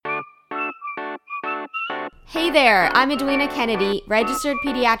Hey there, I'm Edwina Kennedy, registered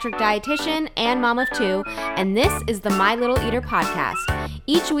pediatric dietitian and mom of two, and this is the My Little Eater podcast.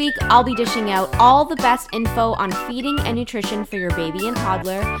 Each week, I'll be dishing out all the best info on feeding and nutrition for your baby and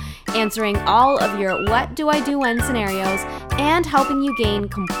toddler, answering all of your what do I do when scenarios, and helping you gain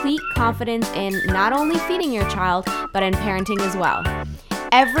complete confidence in not only feeding your child, but in parenting as well.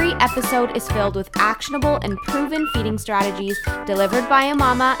 Every episode is filled with actionable and proven feeding strategies delivered by a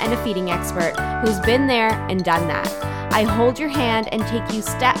mama and a feeding expert who's been there and done that. I hold your hand and take you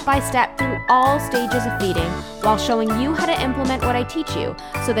step by step through all stages of feeding while showing you how to implement what I teach you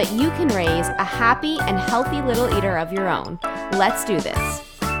so that you can raise a happy and healthy little eater of your own. Let's do this.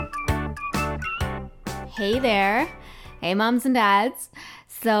 Hey there. Hey moms and dads.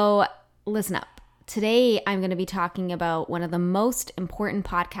 So listen up. Today, I'm going to be talking about one of the most important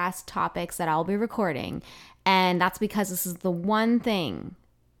podcast topics that I'll be recording, and that's because this is the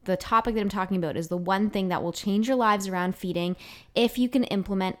topic that I'm talking about is the one thing that will change your lives around feeding if you can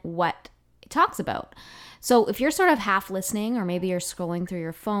implement what it talks about. So if you're sort of half listening, or maybe you're scrolling through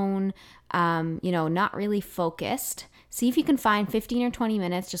your phone, not really focused, see if you can find 15 or 20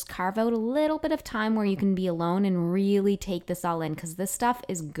 minutes, just carve out a little bit of time where you can be alone and really take this all in, because this stuff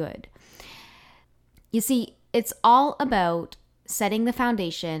is good. You see, it's all about setting the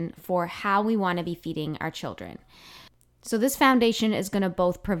foundation for how we want to be feeding our children. So this foundation is going to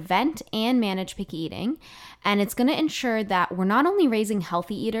both prevent and manage picky eating, and it's going to ensure that we're not only raising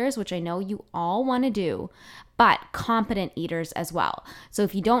healthy eaters, which I know you all want to do, but competent eaters as well. So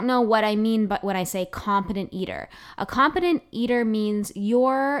if you don't know what I mean but when I say competent eater, a competent eater means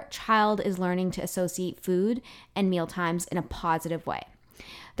your child is learning to associate food and meal times in a positive way.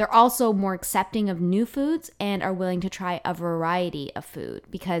 They're also more accepting of new foods and are willing to try a variety of food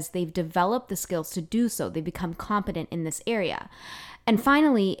because they've developed the skills to do so. They become competent in this area. And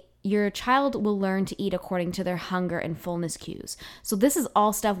finally, your child will learn to eat according to their hunger and fullness cues. So this is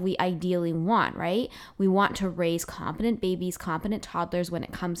all stuff we ideally want, right? We want to raise competent babies, competent toddlers when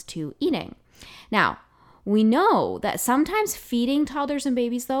it comes to eating. Now, we know that sometimes feeding toddlers and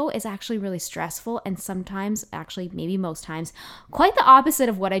babies, though, is actually really stressful, and sometimes, actually maybe most times, quite the opposite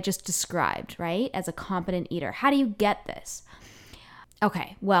of what I just described, right? As a competent eater. How do you get this?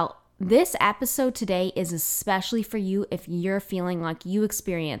 Okay, well, this episode today is especially for you if you're feeling like you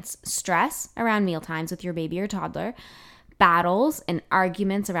experience stress around mealtimes with your baby or toddler, battles and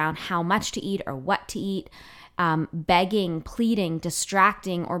arguments around how much to eat or what to eat, begging, pleading,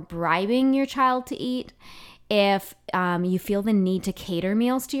 distracting, or bribing your child to eat, if you feel the need to cater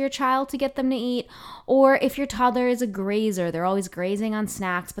meals to your child to get them to eat, or if your toddler is a grazer, they're always grazing on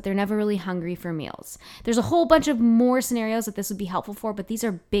snacks, but they're never really hungry for meals. There's a whole bunch of more scenarios that this would be helpful for, but these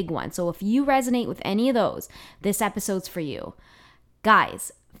are big ones. So if you resonate with any of those, this episode's for you.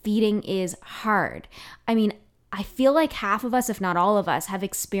 Guys, feeding is hard. I feel like half of us, if not all of us, have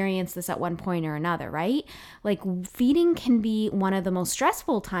experienced this at one point or another, right? Like feeding can be one of the most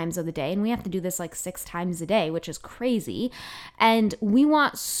stressful times of the day, and we have to do this like 6 times a day, which is crazy. And we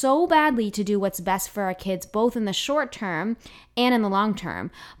want so badly to do what's best for our kids, both in the short term and in the long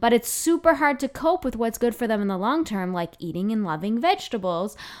term. But it's super hard to cope with what's good for them in the long term, like eating and loving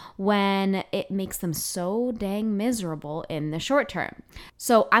vegetables, when it makes them so dang miserable in the short term.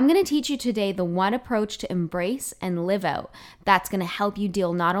 So I'm going to teach you today the one approach to embrace and live out that's going to help you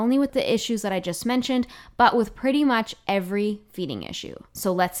deal not only with the issues that I just mentioned, but with pretty much every feeding issue.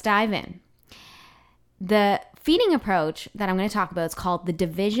 So let's dive in. The feeding approach that I'm going to talk about is called the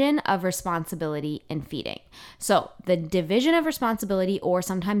division of responsibility in feeding. So the division of responsibility, or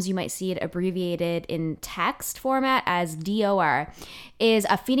sometimes you might see it abbreviated in text format as DOR, is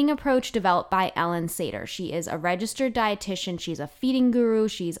a feeding approach developed by Ellen Sater. She is a registered dietitian. She's a feeding guru.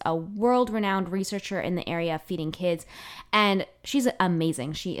 She's a world-renowned researcher in the area of feeding kids, and she's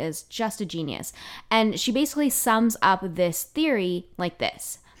amazing. She is just a genius. And she basically sums up this theory like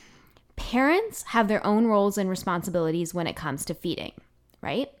this. Parents have their own roles and responsibilities when it comes to feeding,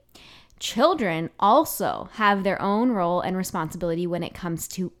 right? Children also have their own role and responsibility when it comes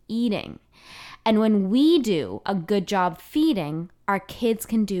to eating. And when we do a good job feeding, our kids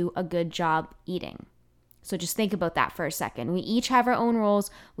can do a good job eating. So just think about that for a second. We each have our own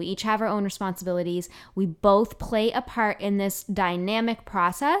roles. We each have our own responsibilities. We both play a part in this dynamic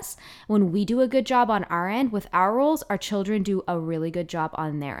process. When we do a good job on our end with our roles, our children do a really good job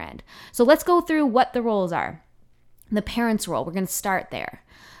on their end. So let's go through what the roles are. The parent's role, we're going to start there.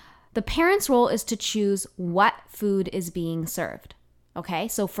 The parent's role is to choose what food is being served. Okay,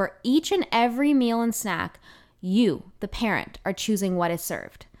 so for each and every meal and snack, you, the parent, are choosing what is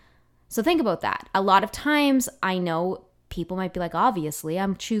served. So think about that. A lot of times, I know people might be like, obviously,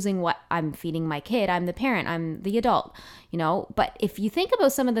 I'm choosing what I'm feeding my kid. I'm the parent, I'm the adult, But if you think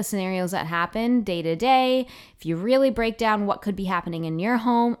about some of the scenarios that happen day to day, if you really break down what could be happening in your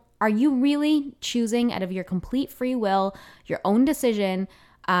home, are you really choosing out of your complete free will, your own decision,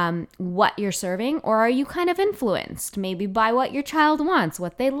 what you're serving? Or are you kind of influenced maybe by what your child wants,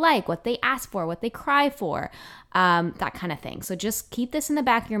 what they like, what they ask for, what they cry for, that kind of thing. So just keep this in the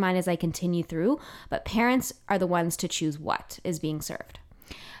back of your mind as I continue through, but parents are the ones to choose what is being served.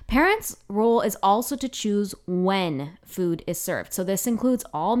 Parents' role is also to choose when food is served. So this includes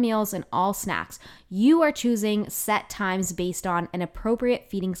all meals and all snacks. You are choosing set times based on an appropriate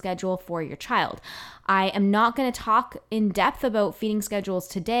feeding schedule for your child. I am not going to talk in depth about feeding schedules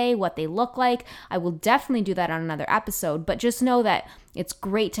today, what they look like. I will definitely do that on another episode, but just know that it's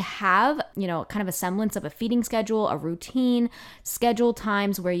great to have, kind of a semblance of a feeding schedule, a routine, scheduled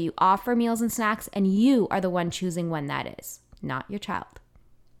times where you offer meals and snacks, and you are the one choosing when that is, not your child.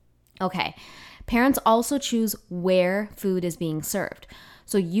 Okay, parents also choose where food is being served.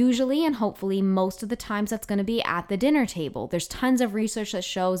 So usually and hopefully most of the times that's going to be at the dinner table. There's tons of research that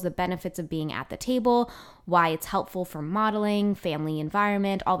shows the benefits of being at the table, why it's helpful for modeling, family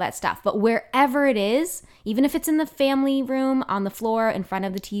environment, all that stuff. But wherever it is, even if it's in the family room, on the floor, in front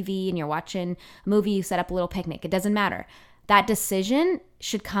of the TV, and you're watching a movie, you set up a little picnic, it doesn't matter. That decision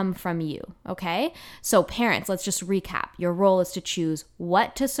should come from you, okay? So parents, let's just recap. Your role is to choose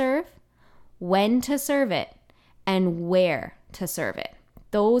what to serve, when to serve it, and where to serve it.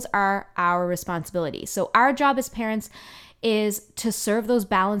 Those are our responsibilities. So our job as parents is to serve those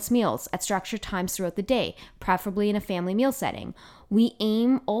balanced meals at structured times throughout the day, preferably in a family meal setting. We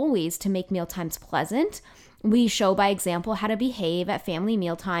aim always to make mealtimes pleasant. We show by example how to behave at family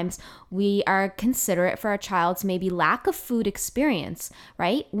mealtimes. We are considerate for our child's maybe lack of food experience,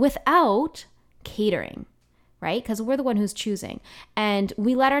 right? Without catering, right? Because we're the one who's choosing. And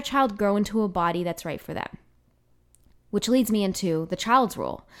we let our child grow into a body that's right for them. Which leads me into the child's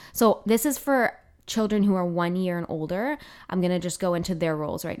role. So this is for children who are 1 year and older. I'm going to just go into their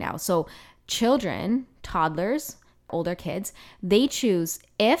roles right now. So children, toddlers, older kids, they choose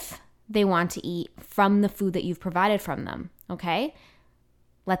if they want to eat from the food that you've provided from them, okay?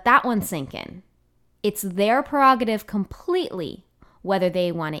 Let that one sink in. It's their prerogative completely whether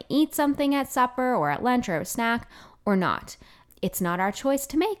they want to eat something at supper or at lunch or a snack or not. It's not our choice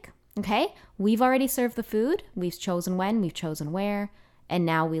to make, okay? We've already served the food. We've chosen when, we've chosen where, and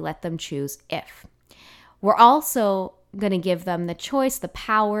now we let them choose if. We're also going to give them the choice, the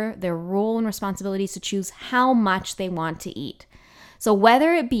power, their role and responsibilities to choose how much they want to eat. So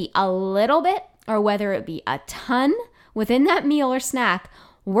whether it be a little bit or whether it be a ton within that meal or snack,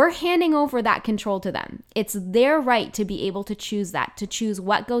 we're handing over that control to them. It's their right to be able to choose that, to choose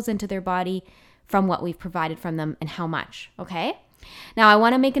what goes into their body from what we've provided from them and how much, okay? Now, I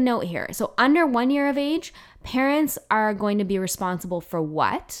want to make a note here. So under 1 year of age, parents are going to be responsible for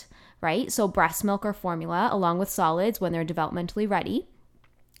what, right? So breast milk or formula along with solids when they're developmentally ready.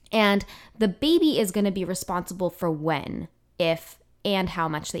 And the baby is going to be responsible for when, if, and how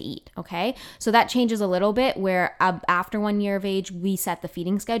much they eat, okay? So that changes a little bit where after 1 year of age, we set the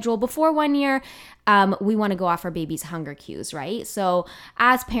feeding schedule. Before 1 year, we want to go off our baby's hunger cues, right? So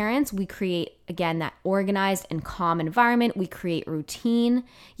as parents, we create, again, that organized and calm environment. We create routine,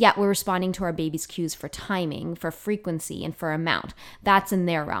 yet we're responding to our baby's cues for timing, for frequency, and for amount. That's in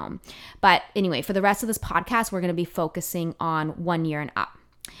their realm. But anyway, for the rest of this podcast, we're going to be focusing on 1 year and up.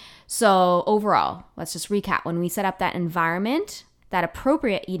 So overall, let's just recap. When we set up that environment, that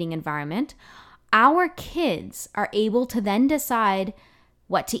appropriate eating environment, our kids are able to then decide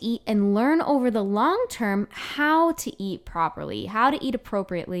what to eat and learn over the long term how to eat properly, how to eat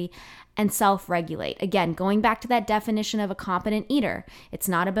appropriately, and self-regulate. Again, going back to that definition of a competent eater, it's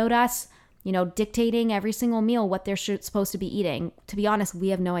not about us, dictating every single meal what they're supposed to be eating. To be honest, we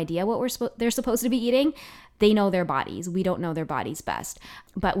have no idea what they're supposed to be eating. They know their bodies. We don't know their bodies best.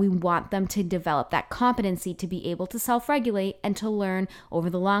 But we want them to develop that competency to be able to self-regulate and to learn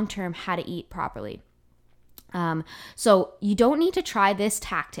over the long term how to eat properly. So you don't need to try this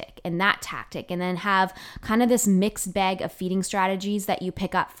tactic and that tactic and then have kind of this mixed bag of feeding strategies that you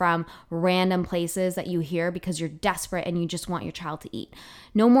pick up from random places that you hear because you're desperate and you just want your child to eat.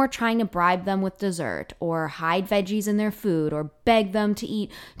 No more trying to bribe them with dessert or hide veggies in their food or beg them to eat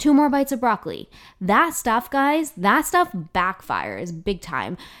 2 more bites of broccoli. That stuff, guys, backfires big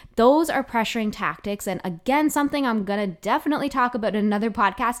time. Those are pressuring tactics. And again, something I'm going to definitely talk about in another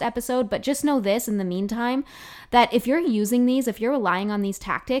podcast episode, but just know this in the meantime, that if you're using these, if you're relying on these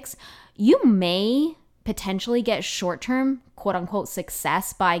tactics, you may potentially get short-term quote unquote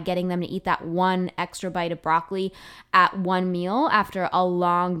success by getting them to eat that one extra bite of broccoli at one meal after a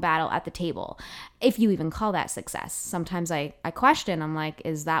long battle at the table. If you even call that success. Sometimes I question, I'm like,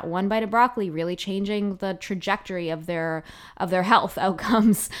 is that one bite of broccoli really changing the trajectory of their health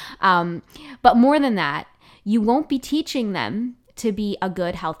outcomes? But more than that, you won't be teaching them to be a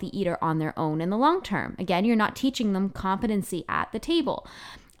good, healthy eater on their own in the long term. Again, you're not teaching them competency at the table.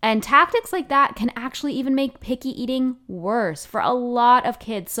 And tactics like that can actually even make picky eating worse for a lot of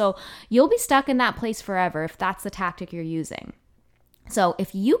kids. So you'll be stuck in that place forever if that's the tactic you're using. So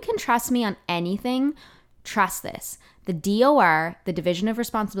if you can trust me on anything, trust this. The DOR, the division of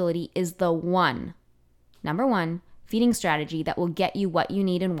responsibility, is the number one feeding strategy that will get you what you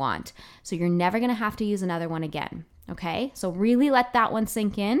need and want. So you're never going to have to use another one again. Okay? So really let that one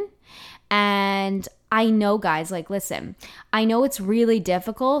sink in. And I know, guys, like, listen, I know it's really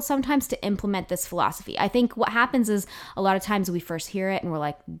difficult sometimes to implement this philosophy. I think what happens is a lot of times we first hear it and we're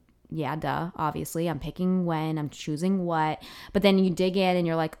like, yeah, duh, obviously, I'm picking when, I'm choosing what. But then you dig in and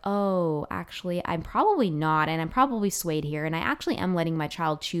you're like, oh, actually, I'm probably not. And I'm probably swayed here. And I actually am letting my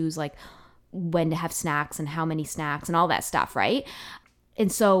child choose like when to have snacks and how many snacks and all that stuff, right? And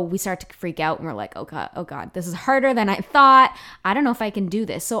so we start to freak out and we're like, oh God, this is harder than I thought. I don't know if I can do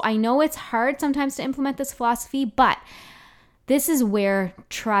this. So I know it's hard sometimes to implement this philosophy, but this is where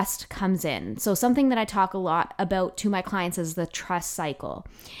trust comes in. So something that I talk a lot about to my clients is the trust cycle.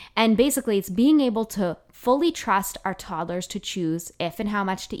 And basically it's being able to fully trust our toddlers to choose if and how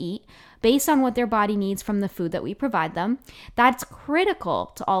much to eat based on what their body needs from the food that we provide them. That's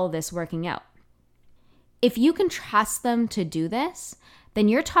critical to all of this working out. If you can trust them to do this, then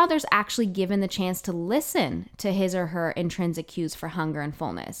your toddler's actually given the chance to listen to his or her intrinsic cues for hunger and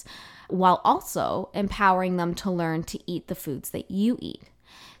fullness, while also empowering them to learn to eat the foods that you eat.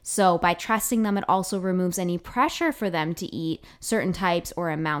 So by trusting them, it also removes any pressure for them to eat certain types or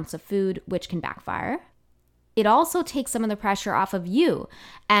amounts of food, which can backfire. It also takes some of the pressure off of you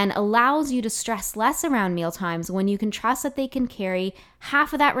and allows you to stress less around mealtimes when you can trust that they can carry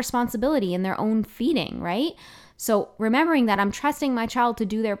half of that responsibility in their own feeding, right? So remembering that I'm trusting my child to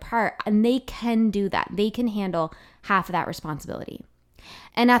do their part and they can do that. They can handle half of that responsibility.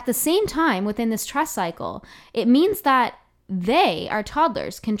 And at the same time, within this trust cycle, it means that they, our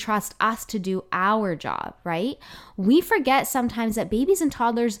toddlers, can trust us to do our job, right? We forget sometimes that babies and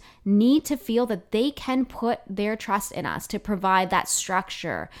toddlers need to feel that they can put their trust in us to provide that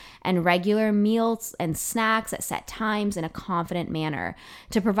structure and regular meals and snacks at set times in a confident manner,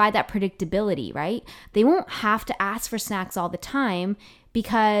 to provide that predictability, right? They won't have to ask for snacks all the time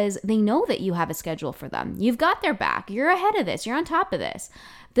because they know that you have a schedule for them. You've got their back. You're ahead of this. You're on top of this.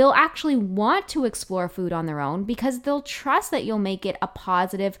 They'll actually want to explore food on their own because they'll trust that you'll make it a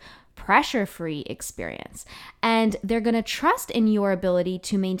positive, pressure-free experience. And they're going to trust in your ability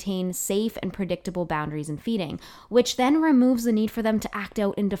to maintain safe and predictable boundaries in feeding, which then removes the need for them to act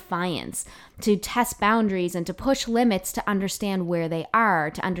out in defiance, to test boundaries and to push limits, to understand where they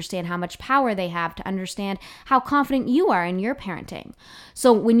are, to understand how much power they have, to understand how confident you are in your parenting.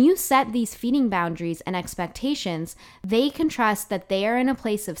 So when you set these feeding boundaries and expectations, they can trust that they are in a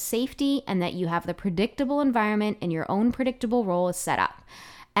place of safety and that you have the predictable environment and your own predictable role is set up.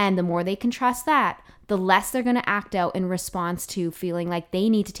 And the more they can trust that, the less they're going to act out in response to feeling like they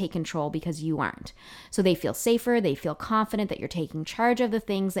need to take control because you aren't. So they feel safer, they feel confident that you're taking charge of the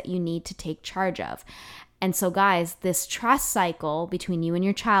things that you need to take charge of. And so guys, this trust cycle between you and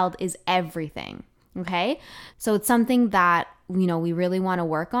your child is everything, okay? So it's something that, you know, we really want to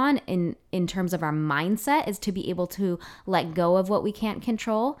work on in terms of our mindset, is to be able to let go of what we can't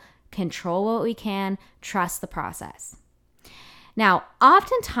control what we can, trust the process. Now,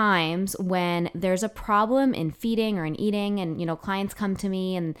 oftentimes when there's a problem in feeding or in eating and, you know, clients come to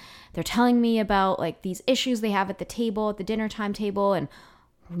me and they're telling me about like these issues they have at the table, at the dinner time table, and,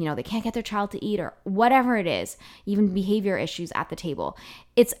 you know, they can't get their child to eat or whatever it is, even behavior issues at the table.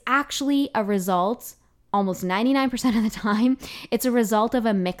 It's actually a result, almost 99% of the time, it's a result of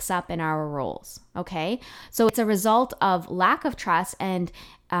a mix-up in our roles, okay? So it's a result of lack of trust and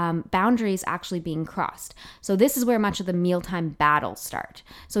boundaries actually being crossed. So this is where much of the mealtime battles start.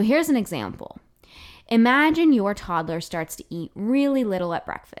 So here's an example. Imagine your toddler starts to eat really little at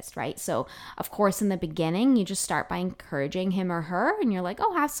breakfast, right? So of course, in the beginning, you just start by encouraging him or her, and you're like,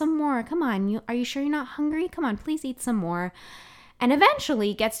 oh, have some more. Come on. Are you sure you're not hungry? Come on, please eat some more. And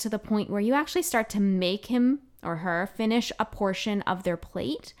eventually it gets to the point where you actually start to make him or her finish a portion of their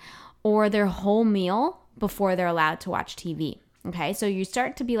plate or their whole meal before they're allowed to watch TV. Okay, so you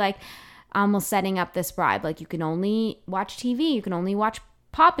start to be like almost setting up this bribe, like you can only watch TV, you can only watch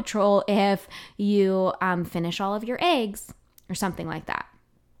Paw Patrol if you finish all of your eggs or something like that.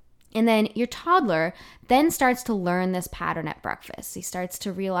 And then your toddler then starts to learn this pattern at breakfast. He starts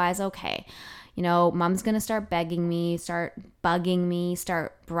to realize, okay, mom's going to start begging me, start bugging me,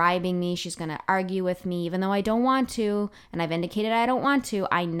 start bribing me. She's going to argue with me, even though I don't want to. And I've indicated I don't want to.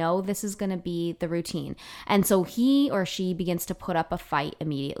 I know this is going to be the routine. And so he or she begins to put up a fight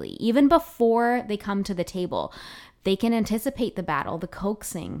immediately, even before they come to the table. They can anticipate the battle, the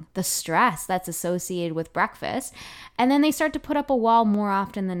coaxing, the stress that's associated with breakfast. And then they start to put up a wall more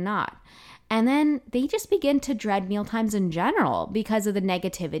often than not. And then they just begin to dread mealtimes in general because of the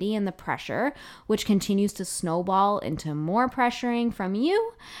negativity and the pressure, which continues to snowball into more pressuring from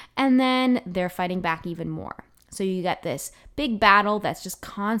you. And then they're fighting back even more. So you get this big battle that's just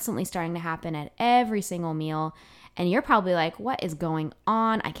constantly starting to happen at every single meal. And you're probably like, what is going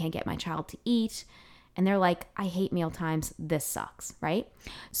on? I can't get my child to eat. And they're like, I hate mealtimes. This sucks, right?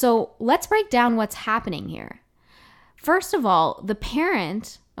 So let's break down what's happening here. First of all, the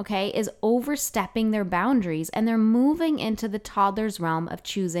parent, is overstepping their boundaries and they're moving into the toddler's realm of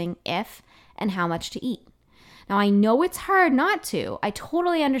choosing if and how much to eat. Now, I know it's hard not to. I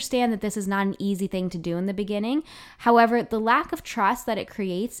totally understand that this is not an easy thing to do in the beginning. However, the lack of trust that it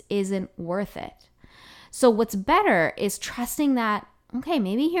creates isn't worth it. So what's better is trusting that, okay,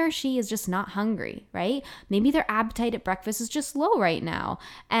 maybe he or she is just not hungry, right? Maybe their appetite at breakfast is just low right now,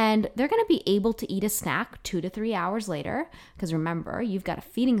 and they're going to be able to eat a snack 2 to 3 hours later, because remember, you've got a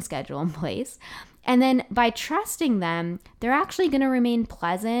feeding schedule in place. And then by trusting them, they're actually going to remain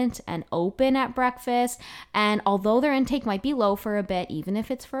pleasant and open at breakfast. And although their intake might be low for a bit, even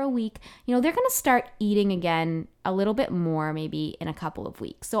if it's for a week, they're going to start eating again a little bit more, maybe in a couple of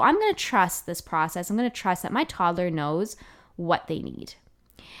weeks. So I'm going to trust this process. I'm going to trust that my toddler knows what they need.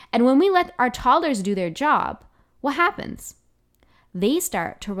 And when we let our toddlers do their job, what happens? They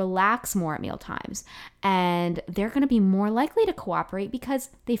start to relax more at meal times, and they're going to be more likely to cooperate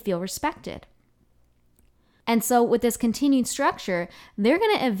because they feel respected. And so with this continued structure, they're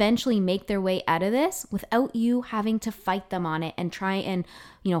going to eventually make their way out of this without you having to fight them on it and try and,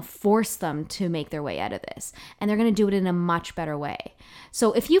 force them to make their way out of this. And they're going to do it in a much better way.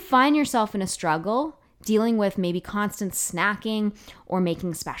 So if you find yourself in a struggle, dealing with maybe constant snacking or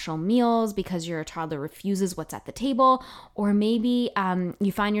making special meals because your toddler refuses what's at the table, or maybe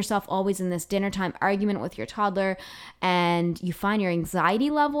you find yourself always in this dinner time argument with your toddler and you find your anxiety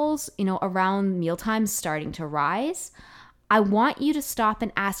levels, around mealtimes starting to rise, I want you to stop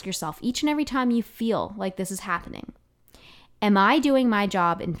and ask yourself each and every time you feel like this is happening, am I doing my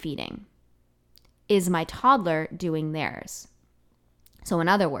job in feeding? Is my toddler doing theirs? So in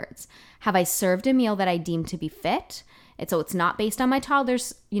other words, have I served a meal that I deem to be fit? And so it's not based on my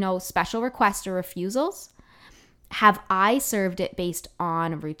toddler's, special requests or refusals. Have I served it based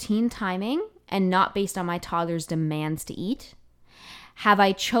on routine timing and not based on my toddler's demands to eat? Have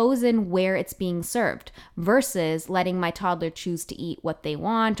I chosen where it's being served versus letting my toddler choose to eat what they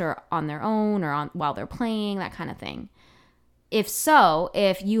want or on their own or while they're playing, that kind of thing? If so,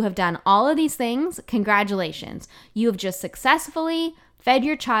 if you have done all of these things, congratulations. You have just successfully fed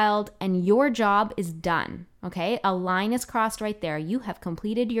your child and your job is done, okay? A line is crossed right there. You have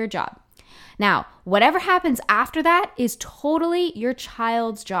completed your job. Now, whatever happens after that is totally your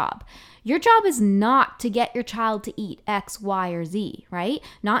child's job. Your job is not to get your child to eat X, Y, or Z, right?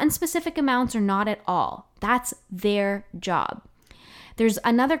 Not in specific amounts or not at all. That's their job. There's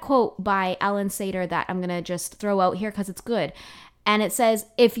another quote by Ellen Sater that I'm going to just throw out here because it's good. And it says,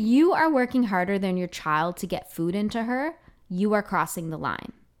 if you are working harder than your child to get food into her, you are crossing the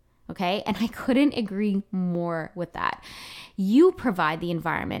line. Okay? And I couldn't agree more with that. You provide the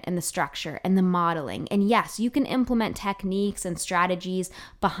environment and the structure and the modeling. And yes, you can implement techniques and strategies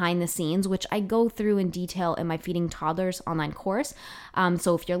behind the scenes, which I go through in detail in my Feeding Toddlers online course.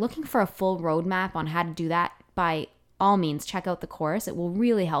 So if you're looking for a full roadmap on how to do that, by all means, check out the course. It will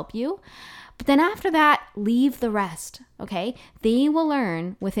really help you. But then after that, leave the rest, okay? They will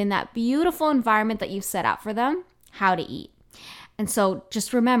learn within that beautiful environment that you've set up for them how to eat. And so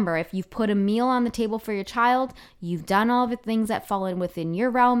just remember, if you've put a meal on the table for your child, you've done all the things that fall in within your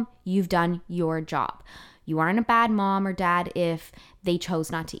realm, you've done your job. You aren't a bad mom or dad if they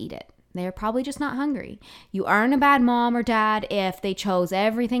chose not to eat it. They're probably just not hungry. You aren't a bad mom or dad if they chose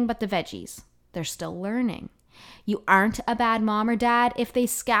everything but the veggies. They're still learning. You aren't a bad mom or dad if they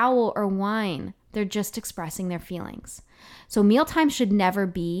scowl or whine. They're just expressing their feelings. So mealtime should never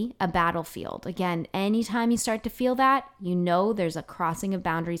be a battlefield. Again, anytime you start to feel that, you know there's a crossing of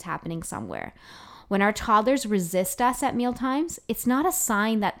boundaries happening somewhere. When our toddlers resist us at mealtimes, it's not a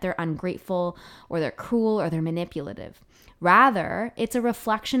sign that they're ungrateful or they're cruel or they're manipulative. Rather, it's a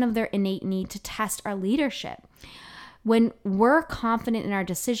reflection of their innate need to test our leadership. When we're confident in our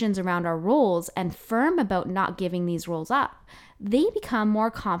decisions around our roles and firm about not giving these roles up, they become more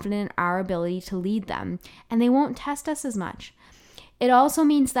confident in our ability to lead them, and they won't test us as much. It also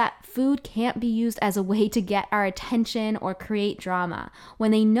means that food can't be used as a way to get our attention or create drama.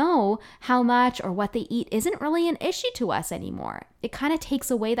 When they know how much or what they eat isn't really an issue to us anymore, it kind of takes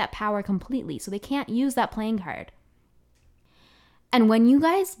away that power completely, so they can't use that playing card. And when you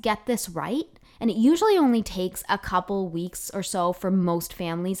guys get this right, and it usually only takes a couple weeks or so for most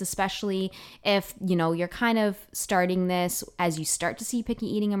families, especially if, you're kind of starting this as you start to see picky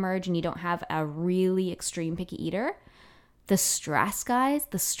eating emerge and you don't have a really extreme picky eater, the stress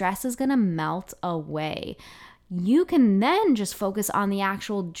is going to melt away. You can then just focus on the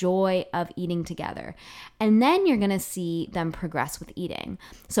actual joy of eating together. And then you're going to see them progress with eating.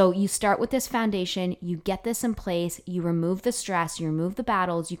 So you start with this foundation, you get this in place, you remove the stress, you remove the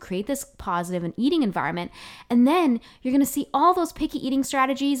battles, you create this positive and eating environment. And then you're going to see all those picky eating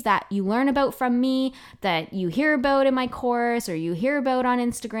strategies that you learn about from me, that you hear about in my course, or you hear about on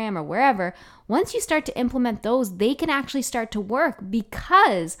Instagram or wherever. Once you start to implement those, they can actually start to work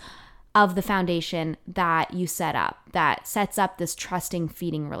because of the foundation that you set up, that sets up this trusting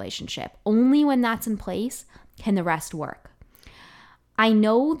feeding relationship. Only when that's in place can the rest work. I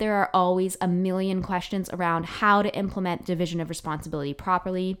know there are always a million questions around how to implement division of responsibility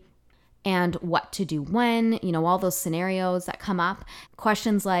properly and what to do when, all those scenarios that come up.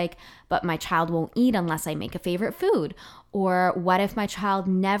 Questions like, but my child won't eat unless I make a favorite food. Or what if my child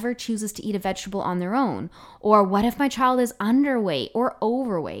never chooses to eat a vegetable on their own? Or what if my child is underweight or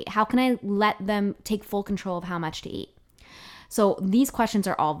overweight? How can I let them take full control of how much to eat? So these questions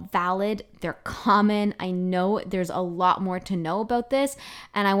are all valid. They're common. I know there's a lot more to know about this,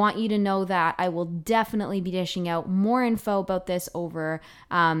 and I want you to know that I will definitely be dishing out more info about this over,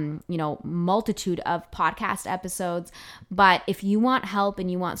 multitude of podcast episodes. But if you want help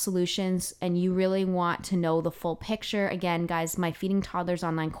and you want solutions and you really want to know the full picture, again, guys, my Feeding Toddlers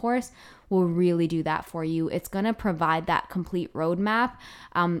online course will really do that for you. It's going to provide that complete roadmap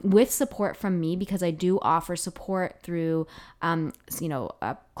with support from me, because I do offer support through,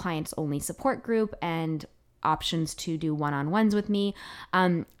 a clients only support group and options to do one-on-ones with me.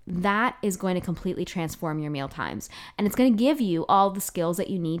 That is going to completely transform your meal times. And it's going to give you all the skills that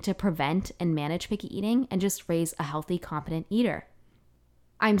you need to prevent and manage picky eating and just raise a healthy, competent eater.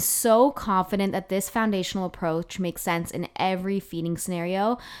 I'm so confident that this foundational approach makes sense in every feeding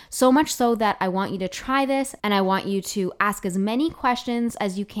scenario, so much so that I want you to try this, and I want you to ask as many questions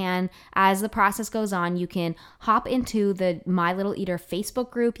as you can as the process goes on. You can hop into the My Little Eater Facebook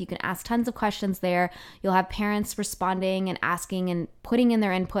group. You can ask tons of questions there. You'll have parents responding and asking and putting in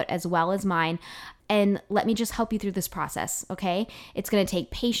their input as well as mine. And let me just help you through this process, okay? It's going to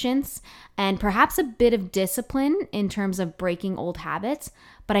take patience and perhaps a bit of discipline in terms of breaking old habits,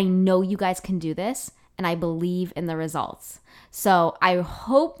 but I know you guys can do this, and I believe in the results. So I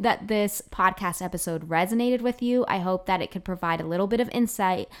hope that this podcast episode resonated with you. I hope that it could provide a little bit of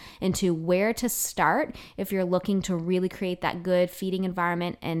insight into where to start if you're looking to really create that good feeding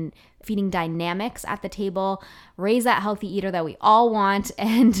environment and feeding dynamics at the table, raise that healthy eater that we all want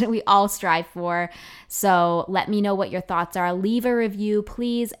and we all strive for. So let me know what your thoughts are. Leave a review,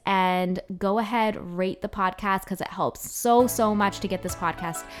 please, and go ahead, rate the podcast, because it helps so much to get this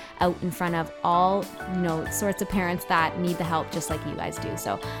podcast out in front of all, sorts of parents that need the help just like you guys do.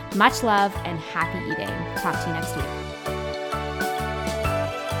 So much love and happy eating. Talk to you next week.